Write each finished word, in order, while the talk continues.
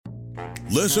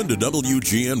Listen to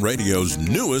WGN Radio's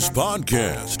newest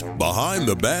podcast, Behind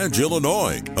the Badge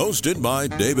Illinois, hosted by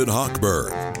David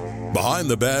Hochberg. Behind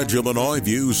the Badge Illinois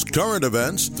views current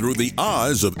events through the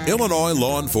eyes of Illinois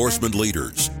law enforcement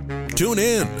leaders. Tune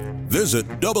in. Visit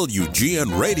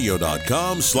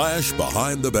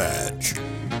WGNRadio.com/Behind the Badge.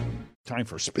 Time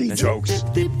for Speed Jokes.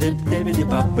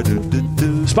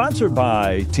 Sponsored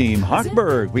by Team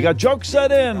Hochberg. We got jokes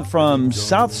set in from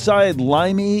Southside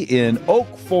Limey in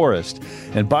Oak Forest.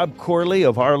 And Bob Corley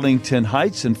of Arlington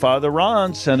Heights and Father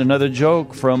Ron sent another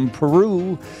joke from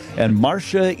Peru. And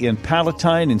Marcia in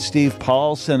Palatine and Steve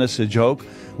Paul sent us a joke.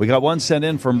 We got one sent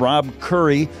in from Rob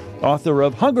Curry, author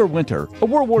of Hunger Winter, a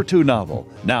World War II novel.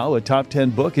 Now a top 10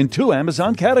 book in 2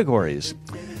 Amazon categories.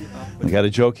 We got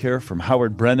a joke here from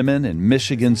Howard Brenneman in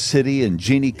Michigan City and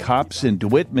Jeannie Copps in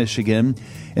DeWitt, Michigan,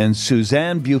 and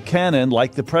Suzanne Buchanan,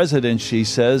 like the president, she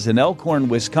says, in Elkhorn,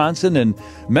 Wisconsin, and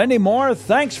many more.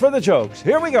 Thanks for the jokes.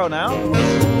 Here we go now.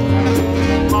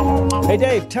 Hey,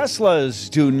 Dave,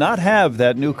 Teslas do not have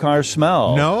that new car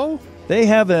smell. No? They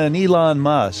have an Elon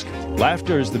Musk.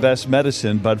 Laughter is the best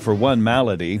medicine, but for one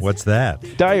malady. What's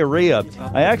that? Diarrhea.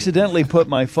 I accidentally put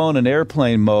my phone in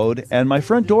airplane mode, and my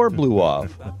front door blew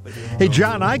off. Hey,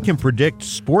 John, I can predict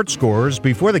sports scores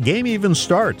before the game even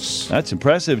starts. That's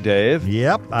impressive, Dave.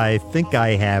 Yep, I think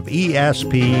I have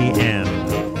ESPN.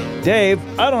 Dave,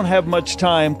 I don't have much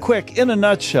time. Quick, in a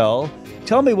nutshell,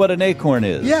 tell me what an acorn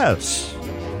is. Yes.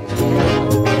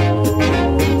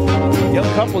 Young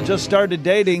couple just started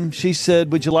dating. She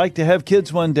said, "Would you like to have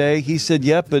kids one day?" He said,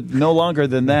 "Yep, but no longer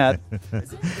than that."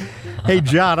 Hey,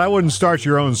 John, I wouldn't start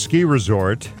your own ski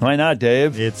resort. Why not,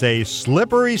 Dave? It's a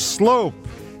slippery slope.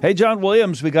 Hey, John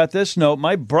Williams, we got this note.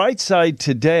 My bright side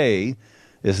today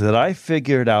is that I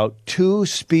figured out 2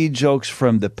 speed jokes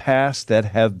from the past that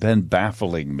have been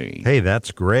baffling me. Hey,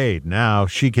 that's great. Now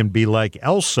she can be like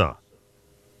Elsa.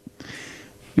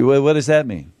 What does that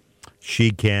mean?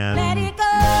 She can... Let it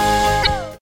go.